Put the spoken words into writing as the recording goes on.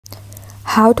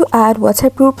How to add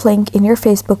WhatsApp group link in your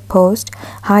Facebook post.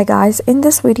 Hi guys, in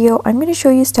this video I'm going to show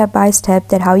you step by step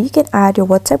that how you can add your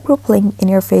WhatsApp group link in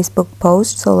your Facebook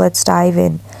post. So let's dive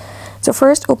in. So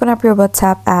first open up your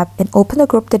WhatsApp app and open the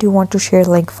group that you want to share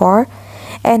link for.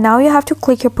 And now you have to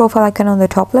click your profile icon on the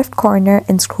top left corner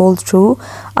and scroll through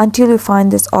until you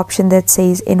find this option that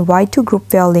says invite to group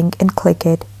via link and click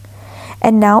it.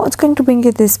 And now it's going to bring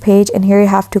you this page, and here you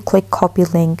have to click copy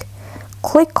link.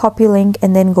 Click copy link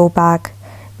and then go back.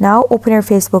 Now open your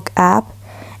Facebook app,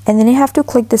 and then you have to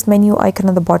click this menu icon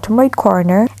on the bottom right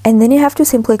corner, and then you have to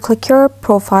simply click your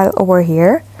profile over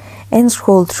here and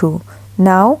scroll through.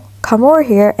 Now come over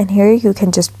here, and here you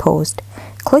can just post.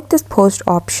 Click this post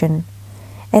option,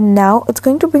 and now it's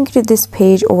going to bring you to this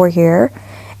page over here,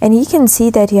 and you can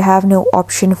see that you have no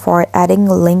option for adding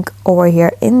a link over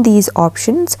here in these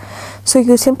options. So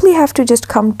you simply have to just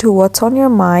come to what's on your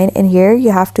mind, and here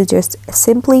you have to just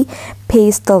simply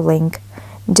paste the link.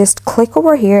 Just click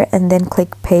over here and then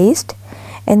click paste,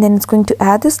 and then it's going to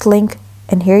add this link,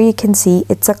 and here you can see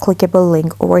it's a clickable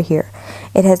link over here.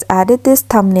 It has added this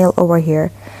thumbnail over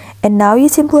here, and now you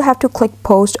simply have to click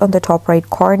post on the top right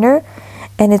corner,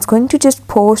 and it's going to just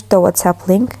post the WhatsApp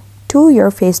link to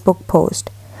your Facebook post.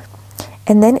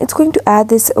 And then it's going to add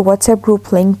this WhatsApp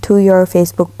group link to your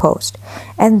Facebook post,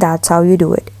 and that's how you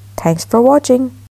do it. Thanks for watching.